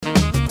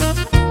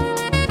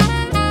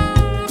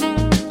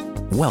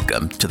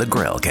Welcome to the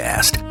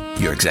Grailcast,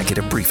 your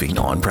executive briefing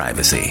on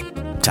privacy.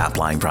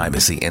 Top-line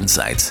privacy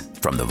insights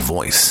from the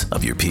voice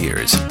of your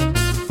peers.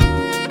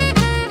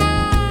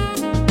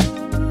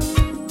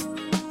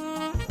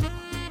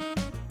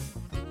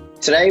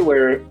 Today,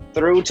 we're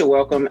thrilled to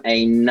welcome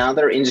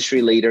another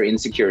industry leader in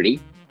security,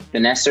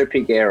 Vanessa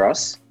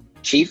Figueros,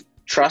 Chief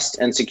Trust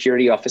and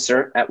Security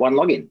Officer at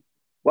OneLogin.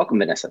 Welcome,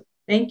 Vanessa.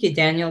 Thank you,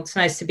 Daniel. It's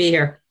nice to be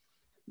here.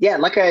 Yeah,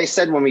 like I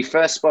said when we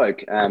first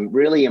spoke,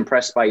 really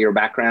impressed by your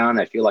background.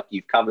 I feel like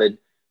you've covered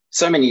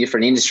so many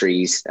different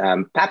industries.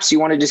 Perhaps you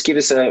want to just give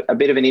us a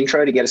bit of an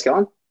intro to get us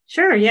going?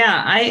 Sure,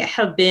 yeah. I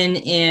have been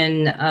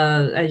in,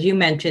 as you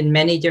mentioned,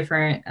 many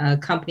different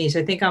companies.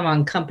 I think I'm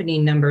on company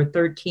number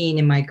 13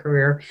 in my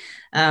career.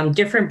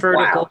 Different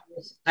verticals.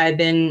 Wow. I've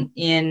been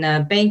in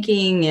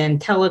banking and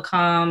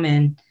telecom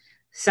and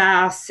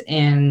SaaS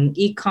and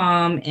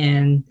e-com,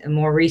 and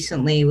more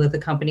recently with a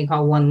company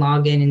called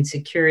OneLogin in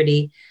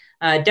security.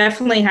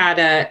 Definitely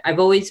I've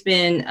always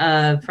been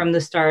from the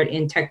start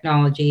in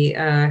technology,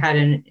 had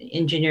an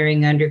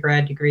engineering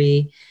undergrad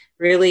degree,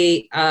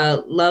 really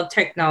love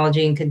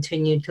technology and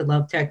continued to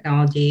love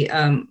technology.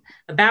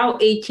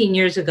 About 18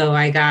 years ago,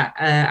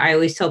 I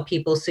always tell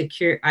people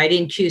I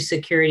didn't choose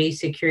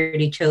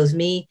security chose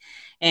me.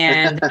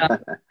 And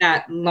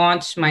that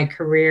launched my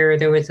career.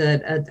 There was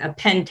a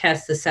pen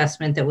test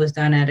assessment that was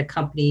done at a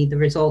company. The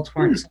results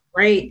weren't so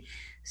great.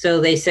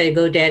 So they said,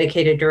 go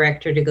dedicate a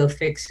director to go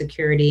fix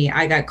security.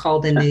 I got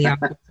called into the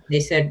office. They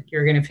said,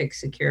 you're going to fix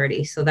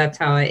security. So that's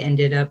how I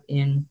ended up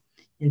in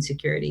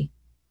security.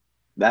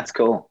 That's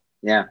cool.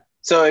 Yeah.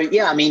 So,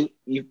 yeah, I mean,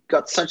 you've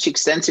got such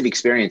extensive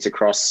experience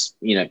across,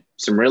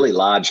 some really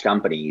large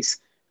companies.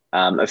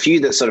 A few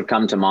that sort of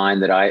come to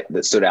mind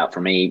that stood out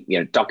for me,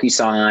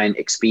 DocuSign,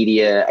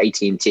 Expedia,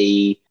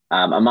 AT&T,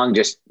 among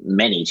just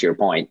many, to your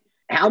point.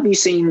 How have you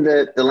seen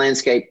the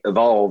landscape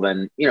evolve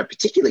and,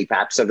 particularly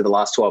perhaps over the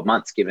last 12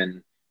 months,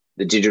 given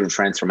the digital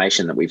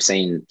transformation that we've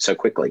seen so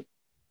quickly?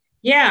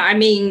 Yeah, I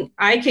mean,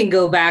 I can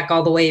go back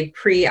all the way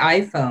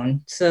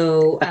pre-iPhone.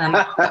 So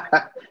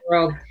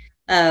world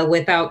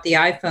without the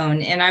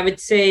iPhone. And I would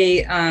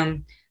say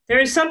there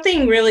is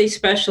something really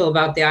special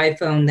about the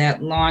iPhone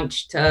that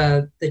launched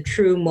the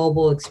true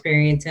mobile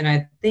experience. And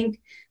I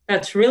think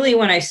that's really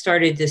when I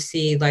started to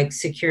see like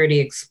security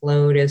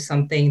explode as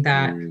something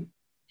that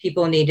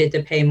people needed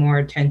to pay more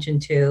attention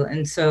to.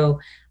 And so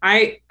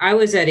I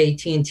was at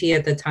AT&T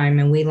at the time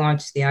and we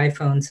launched the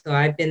iPhone. So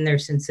I've been there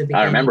since the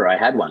beginning. I remember I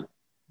had one.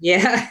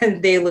 Yeah,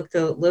 they looked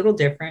a little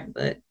different,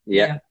 but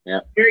yeah,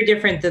 very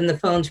different than the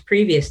phones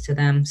previous to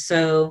them.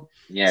 So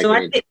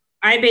I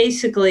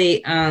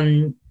basically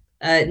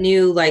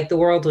knew like the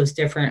world was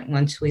different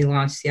once we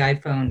launched the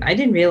iPhone. I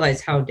didn't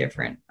realize how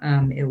different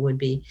it would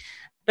be.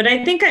 But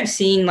I think I've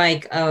seen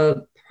like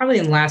probably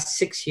in the last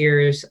 6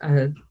 years,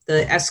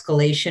 the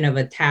escalation of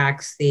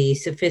attacks, the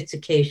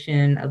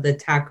sophistication of the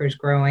attackers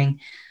growing,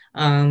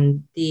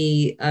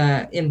 the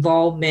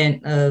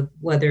involvement of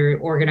whether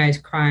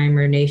organized crime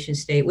or nation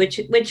state,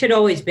 which had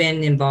always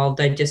been involved.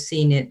 I've just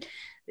seen it.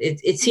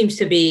 It seems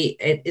to be,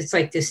 it's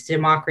like this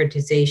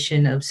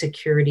democratization of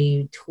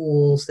security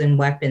tools and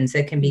weapons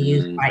that can be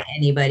used by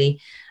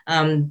anybody.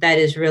 That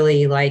has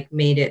really like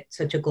made it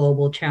such a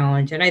global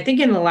challenge. And I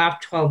think in the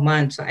last 12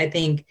 months,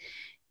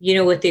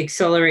 with the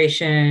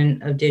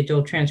acceleration of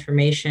digital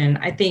transformation,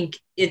 I think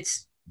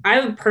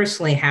I'm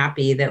personally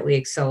happy that we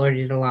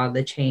accelerated a lot of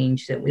the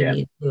change that we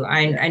need to.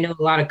 I know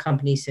a lot of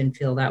companies didn't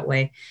feel that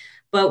way.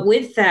 But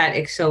with that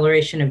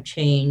acceleration of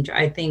change,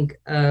 I think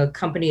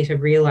companies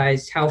have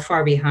realized how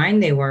far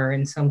behind they were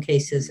in some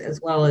cases, as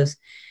well as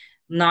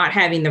not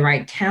having the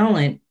right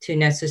talent to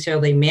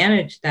necessarily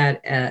manage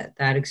that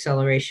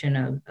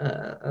acceleration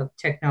of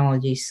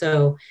technology.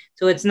 So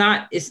it's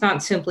not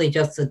simply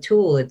just a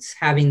tool. It's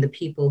having the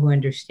people who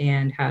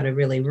understand how to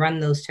really run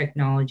those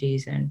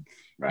technologies and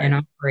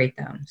operate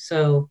them.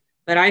 So,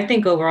 but I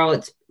think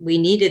overall, we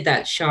needed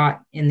that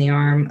shot in the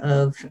arm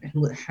of,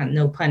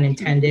 no pun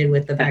intended,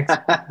 with the vaccine.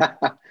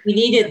 We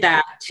needed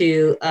that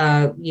to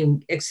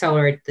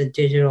accelerate the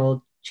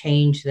digital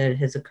change that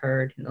has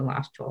occurred in the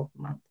last 12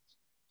 months.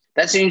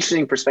 That's an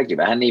interesting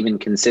perspective. I hadn't even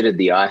considered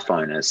the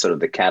iPhone as sort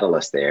of the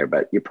catalyst there,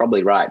 but you're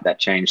probably right. That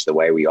changed the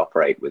way we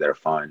operate with our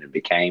phone and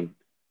became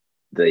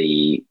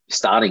the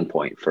starting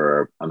point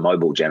for a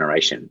mobile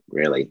generation,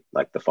 really.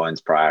 Like the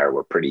phones prior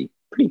were pretty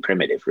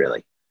primitive,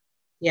 really.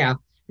 Yeah.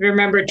 I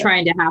remember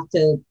trying to have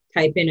to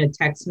type in a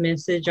text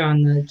message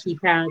on the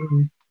keypad.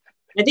 And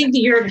I think the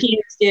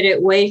Europeans did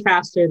it way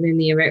faster than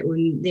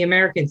the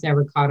Americans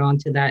never caught on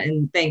to that.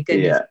 And thank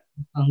goodness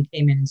the phone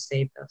came in and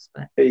saved us.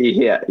 But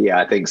yeah,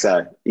 I think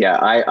so. Yeah,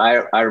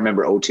 I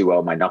remember all too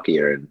well my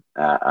Nokia,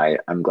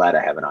 and I'm glad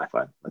I have an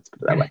iPhone. Let's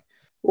put it that way.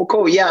 Well,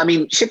 cool. Yeah, I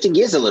mean, shifting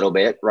gears a little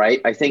bit,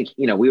 right? I think,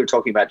 we were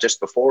talking about just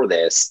before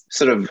this,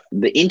 sort of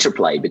the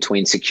interplay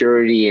between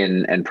security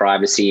and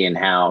privacy, and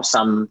how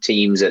some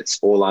teams it's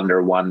all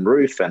under one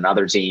roof and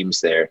other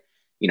teams they're,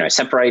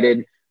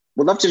 separated.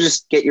 We'd love to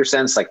just get your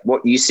sense, like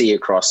what you see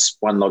across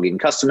OneLogin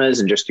customers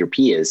and just your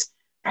peers.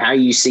 how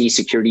you see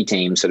security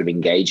teams sort of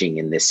engaging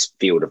in this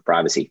field of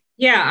privacy.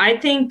 Yeah, I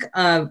think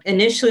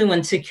initially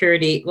when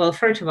security, well,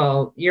 first of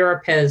all,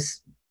 Europe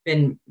is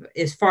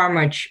far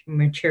much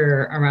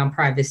mature around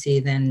privacy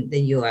than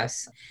the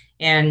US.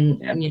 And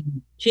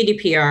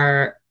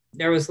GDPR,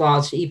 there was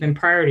laws even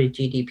prior to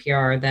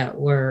GDPR that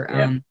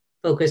were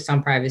focused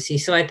on privacy.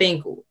 So I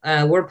think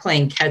we're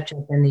playing catch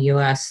up in the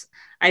US.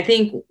 I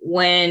think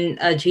when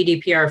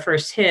GDPR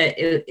first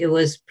hit, it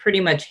was pretty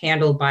much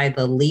handled by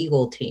the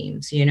legal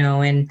teams,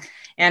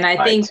 and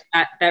I think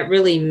that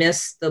really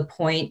missed the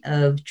point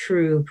of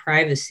true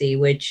privacy,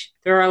 which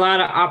there are a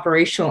lot of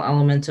operational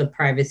elements of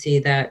privacy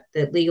that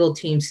legal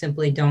teams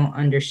simply don't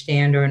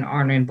understand or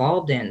aren't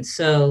involved in.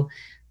 So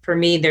for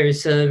me,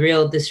 there's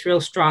this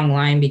real strong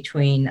line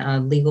between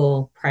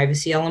legal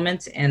privacy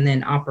elements and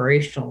then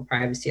operational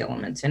privacy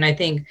elements. And I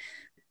think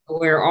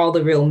where all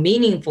the real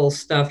meaningful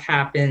stuff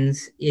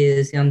happens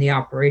is on the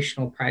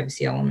operational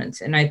privacy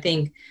elements. And I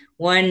think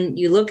when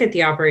you look at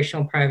the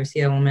operational privacy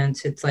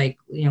elements, it's like,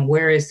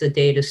 where is the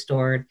data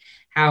stored?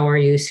 How are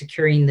you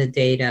securing the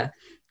data?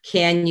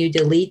 Can you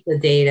delete the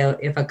data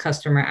if a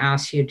customer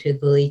asks you to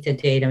delete the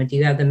data? Do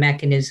you have the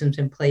mechanisms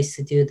in place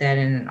to do that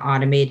in an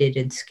automated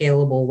and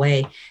scalable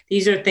way?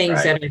 These are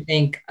things that I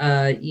think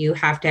you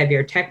have to have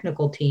your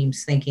technical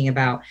teams thinking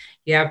about.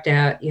 You have to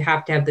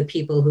have the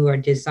people who are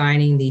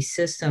designing these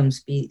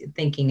systems be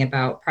thinking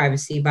about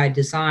privacy by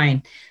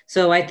design.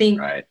 So I think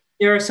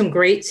there are some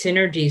great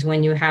synergies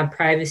when you have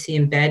privacy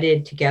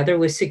embedded together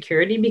with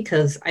security,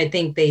 because I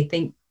think they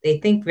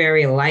think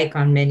very alike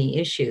on many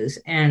issues.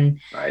 And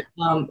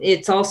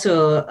it's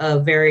also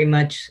very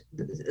much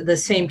the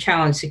same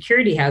challenge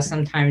security has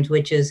sometimes,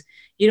 which is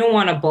you don't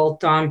want to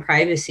bolt on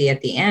privacy at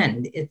the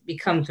end. It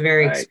becomes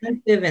very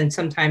expensive and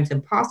sometimes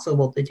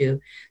impossible to do.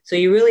 So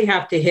you really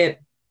have to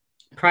hit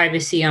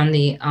privacy on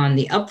the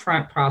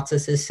upfront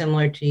processes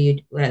similar to you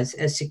as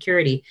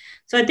security.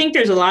 So I think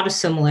there's a lot of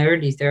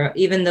similarities there,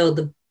 even though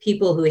the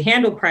people who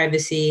handle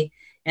privacy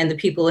and the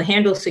people who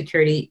handle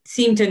security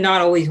seem to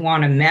not always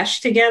want to mesh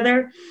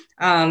together.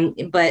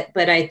 But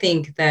I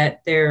think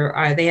that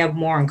they have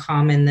more in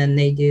common than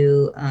they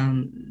do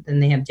than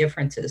they have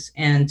differences.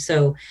 And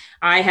so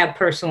I have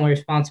personal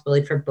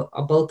responsibility for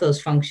both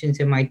those functions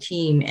in my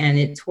team, and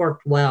it's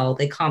worked well.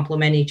 They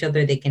complement each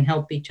other. They can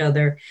help each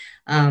other.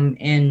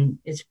 And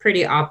it's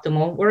pretty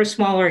optimal. We're a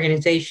small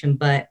organization,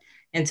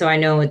 and so I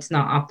know it's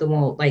not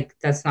optimal. Like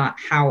that's not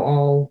how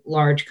all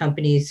large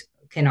companies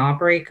can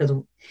operate,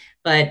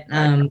 but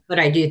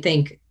I do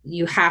think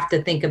you have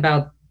to think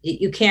about it.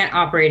 You can't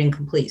operate in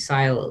complete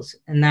silos,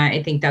 and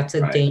I think that's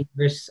a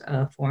dangerous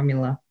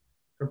formula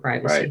for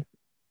privacy. Right.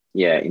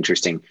 Yeah,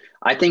 interesting.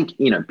 I think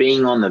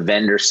being on the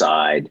vendor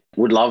side,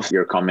 would love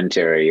your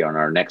commentary on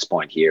our next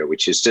point here,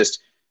 which is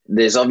just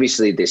there's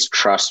obviously this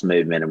trust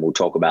movement, and we'll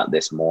talk about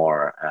this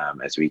more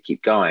as we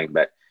keep going.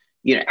 But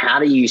how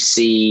do you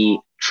see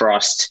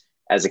trust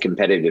as a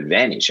competitive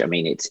advantage? I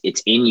mean,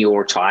 it's in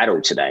your title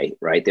today,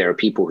 right? There are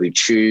people who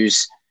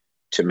choose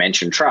to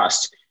mention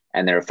trust,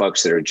 and there are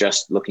folks that are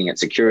just looking at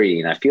security.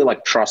 And I feel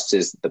like trust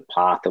is the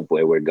path of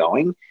where we're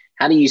going.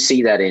 How do you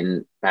see that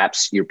in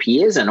perhaps your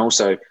peers and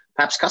also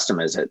perhaps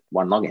customers at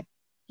OneLogin?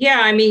 Yeah,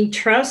 I mean,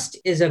 trust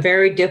is a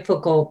very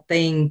difficult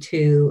thing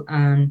to,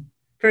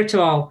 first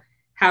of all,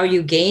 how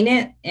you gain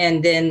it,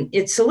 and then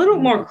it's a little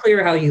more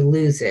clear how you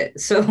lose it.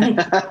 So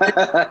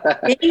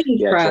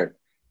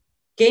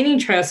gaining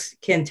trust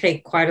can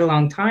take quite a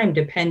long time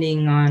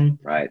depending on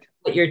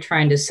what you're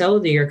trying to sell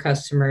to your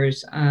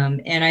customers.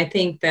 And I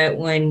think that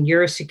when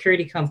you're a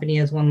security company,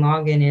 as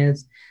OneLogin,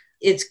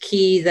 it's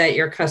key that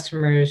your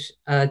customers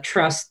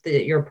trust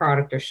your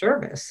product or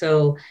service.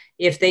 So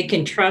if they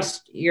can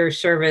trust your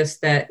service,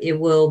 that it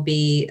will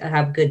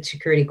have good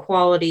security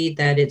quality,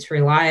 that it's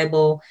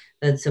reliable,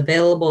 that it's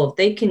available, if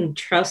they can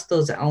trust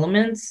those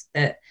elements,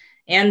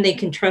 and they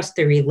can trust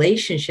the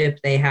relationship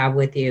they have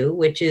with you,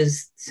 which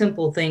is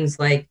simple things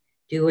like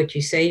do what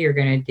you say you're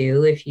going to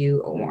do. If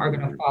you are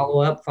going to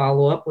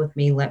follow up with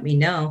me, let me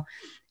know.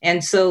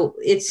 And so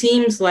it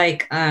seems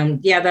like,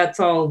 that's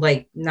all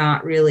like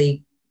not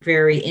really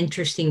very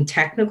interesting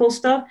technical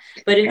stuff,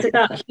 but it's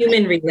about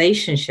human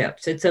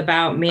relationships. It's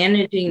about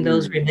managing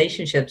those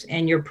relationships,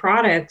 and your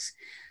products,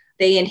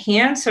 they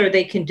enhance or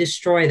they can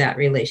destroy that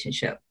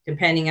relationship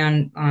depending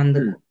on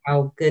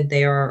how good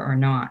they are or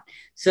not.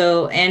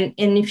 So, and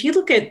if you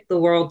look at the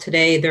world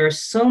today, there are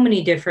so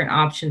many different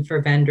options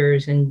for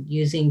vendors and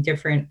using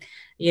different,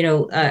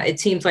 it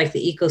seems like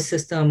the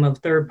ecosystem of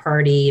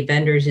third-party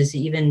vendors is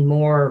even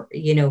more,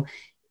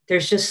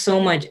 there's just so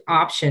much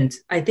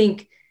options. I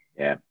think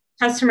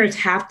customers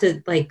have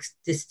to like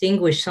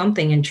distinguish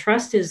something, and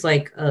trust is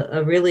like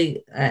a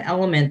really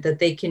element that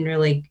they can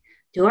really,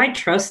 do I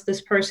trust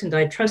this person? Do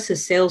I trust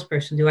this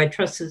salesperson? Do I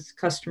trust this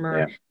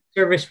customer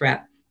service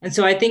rep? And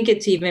so I think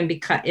it's even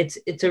because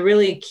it's a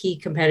really key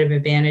competitive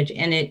advantage,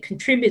 and it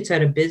contributes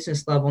at a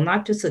business level,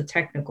 not just a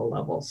technical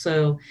level.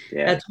 So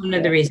that's one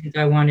of the reasons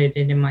I wanted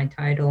it in my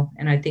title.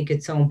 And I think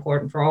it's so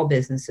important for all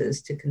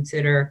businesses to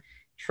consider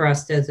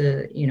trust as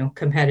a,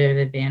 competitive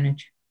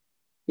advantage.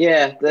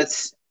 Yeah,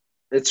 that's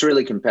It's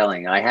really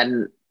compelling. I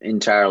hadn't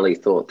entirely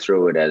thought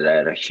through it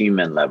at a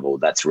human level.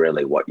 That's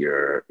really what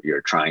you're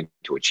trying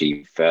to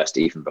achieve first,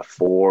 even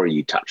before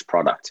you touch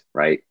product,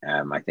 right?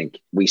 I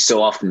think we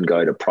so often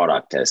go to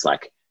product as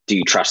like, do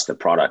you trust the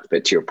product?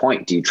 But to your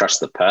point, do you trust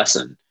the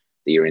person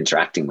that you're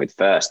interacting with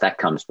first? That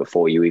comes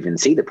before you even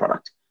see the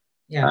product.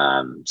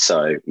 Yeah.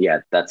 So yeah,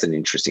 that's an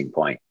interesting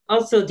point.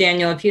 Also,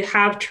 Daniel, if you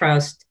have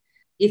trust,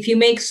 if you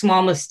make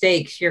small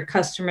mistakes, your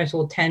customers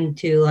will tend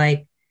to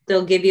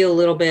they'll give you a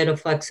little bit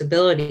of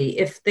flexibility.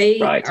 If they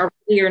are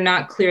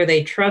not clear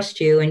they trust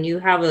you and you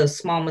have a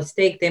small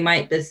mistake, they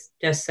might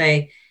just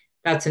say,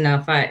 that's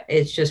enough.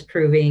 It's just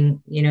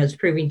proving, it's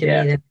proving to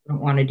me that I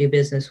don't want to do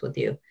business with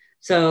you.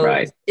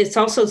 So it's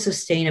also a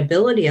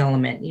sustainability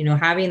element,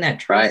 having that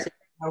trust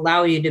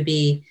allow you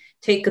to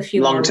take a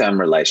few long-term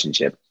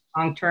relationship.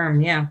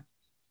 Long-term, yeah.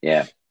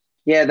 Yeah.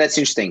 Yeah, that's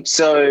interesting.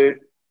 So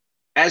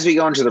as we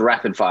go into the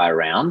rapid fire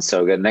round, so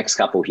we've got the next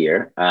couple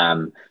here.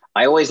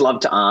 I always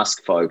love to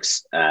ask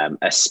folks,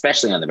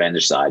 especially on the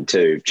vendor side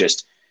too,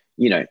 just,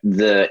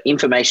 the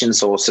information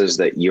sources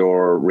that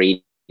you're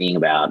reading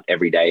about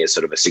every day as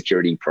sort of a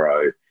security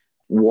pro.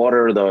 What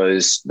are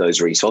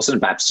those resources?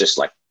 Perhaps just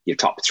like your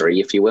top 3,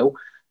 if you will.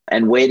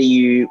 And where do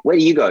you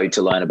go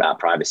to learn about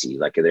privacy?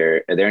 Like,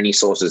 are there any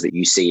sources that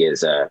you see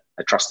as a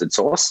trusted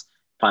source,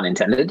 pun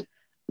intended?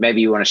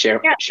 Maybe you want to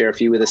share a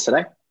few with us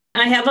today?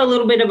 I have a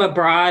little bit of a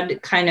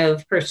broad kind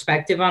of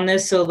perspective on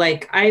this. So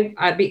being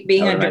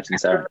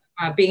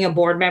a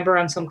board member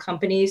on some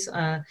companies,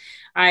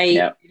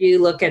 I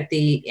do look at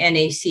the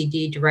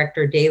NACD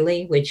Director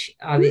Daily, which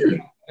you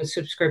have a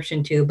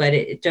subscription to, but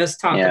it does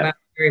talk about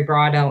very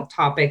broad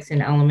topics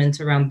and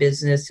elements around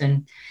business.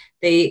 And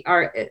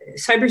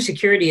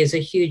cybersecurity is a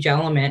huge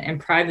element, and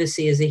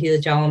privacy is a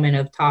huge element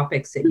of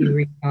topics that you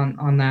read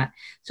on that.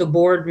 So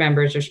board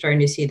members are starting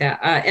to see that.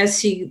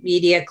 SC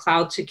Media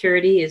Cloud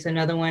Security is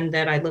another one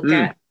that I look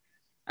at.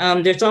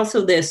 There's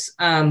also this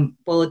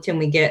bulletin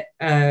we get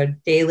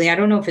daily. I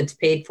don't know if it's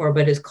paid for,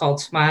 but it's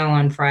called Smile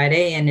on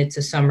Friday, and it's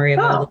a summary of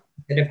all the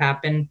things that have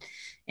happened.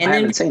 And I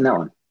haven't seen that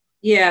one.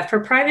 Yeah,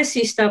 for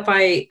privacy stuff,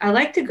 I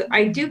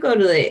do go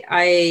to the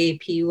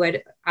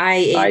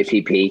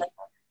IAPP.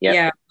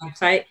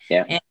 Website.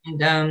 Yeah.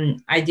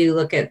 And I do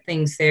look at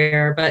things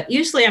there, but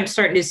usually I'm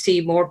starting to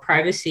see more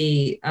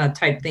privacy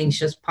type things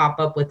just pop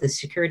up with the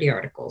security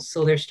articles.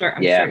 So they're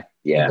starting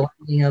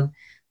of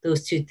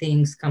those two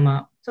things come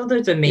up. So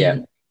those are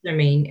the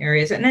main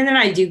areas. And then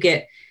I do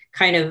get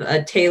kind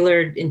of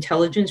tailored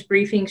intelligence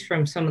briefings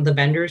from some of the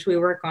vendors we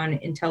work on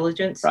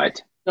intelligence.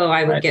 Right. So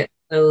I would get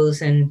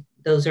those, and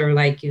those are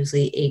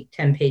usually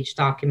 8-10 page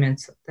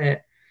documents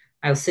that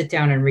I'll sit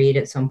down and read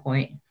at some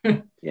point.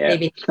 Yeah.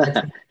 Maybe.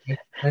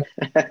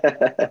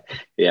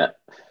 Yeah.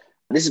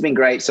 This has been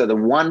great. So the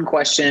one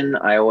question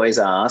I always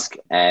ask,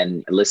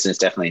 and listeners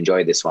definitely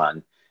enjoy this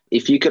one,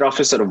 if you could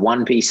offer sort of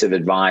one piece of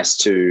advice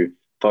to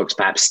folks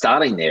perhaps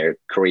starting their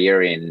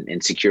career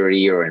in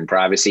security or in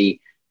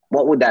privacy,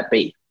 what would that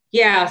be?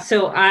 Yeah.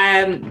 So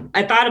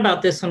I thought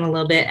about this one a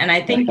little bit, and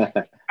I think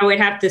I would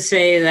have to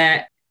say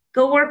that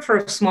go work for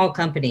a small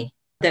company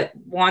that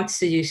wants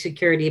to do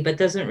security but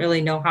doesn't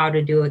really know how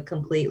to do it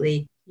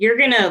completely. You're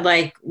going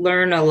to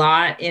learn a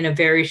lot in a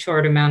very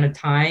short amount of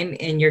time,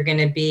 and you're going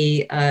to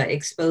be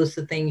exposed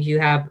to things you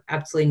have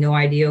absolutely no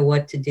idea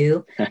what to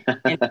do.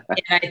 And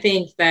I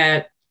think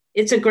that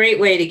it's a great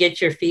way to get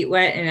your feet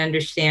wet and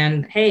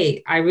understand,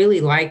 hey, I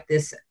really like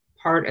this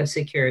part of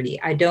security.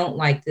 I don't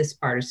like this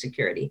part of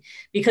security,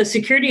 because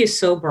security is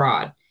so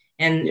broad.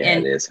 And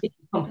it is.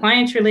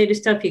 Compliance related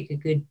stuff, you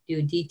could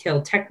do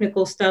detailed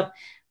technical stuff,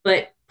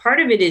 but part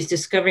of it is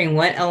discovering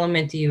what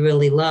element do you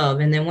really love.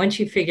 And then once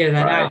you figure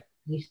that out,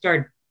 you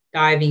start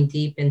diving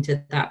deep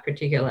into that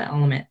particular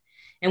element.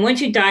 And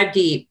once you dive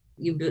deep,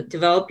 you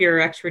develop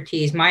your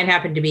expertise. Mine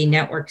happened to be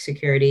network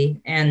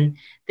security. And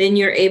then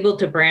you're able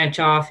to branch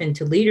off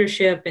into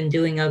leadership and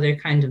doing other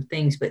kinds of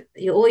things. But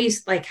you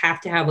always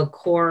have to have a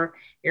core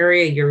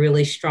area you're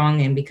really strong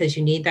in, because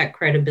you need that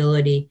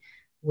credibility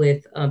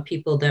with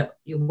people that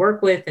you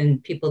work with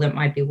and people that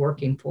might be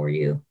working for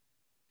you.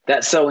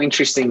 That's so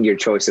interesting, your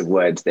choice of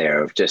words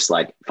there, of just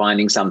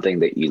finding something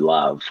that you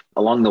love.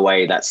 Along the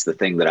way, that's the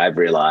thing that I've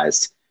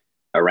realized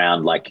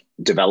around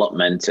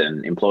development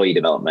and employee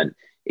development.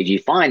 If you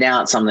find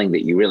out something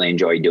that you really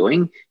enjoy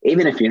doing,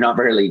 even if you're not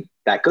really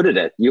that good at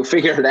it, you'll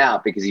figure it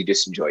out because you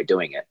just enjoy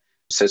doing it.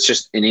 So it's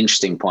just an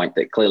interesting point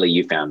that clearly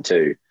you found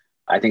too.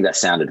 I think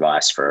that's sound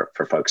advice for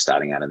folks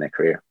starting out in their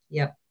career.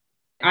 Yep.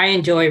 I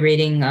enjoy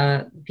reading.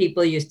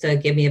 People used to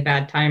give me a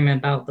bad time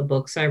about the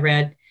books I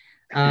read.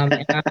 And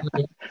I'm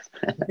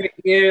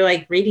you're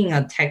reading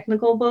a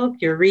technical book,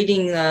 you're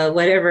reading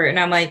whatever. And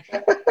I'm I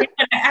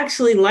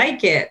actually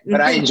like it.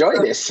 But I enjoy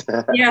this.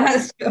 But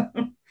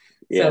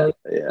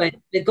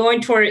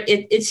going toward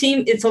it,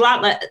 it's a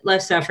lot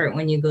less effort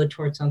when you go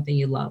towards something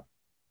you love.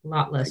 A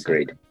lot less.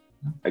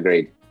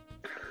 Agreed.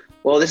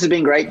 Well, this has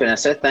been great,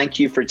 Vanessa. Thank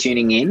you for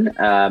tuning in.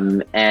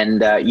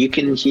 And you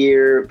can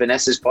hear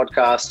Vanessa's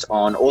podcast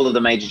on all of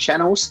the major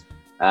channels.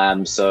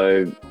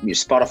 So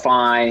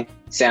Spotify,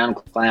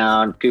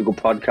 SoundCloud, Google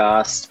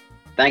Podcast.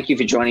 Thank you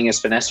for joining us,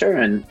 Vanessa,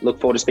 and look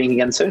forward to speaking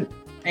again soon.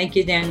 Thank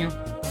you,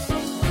 Daniel.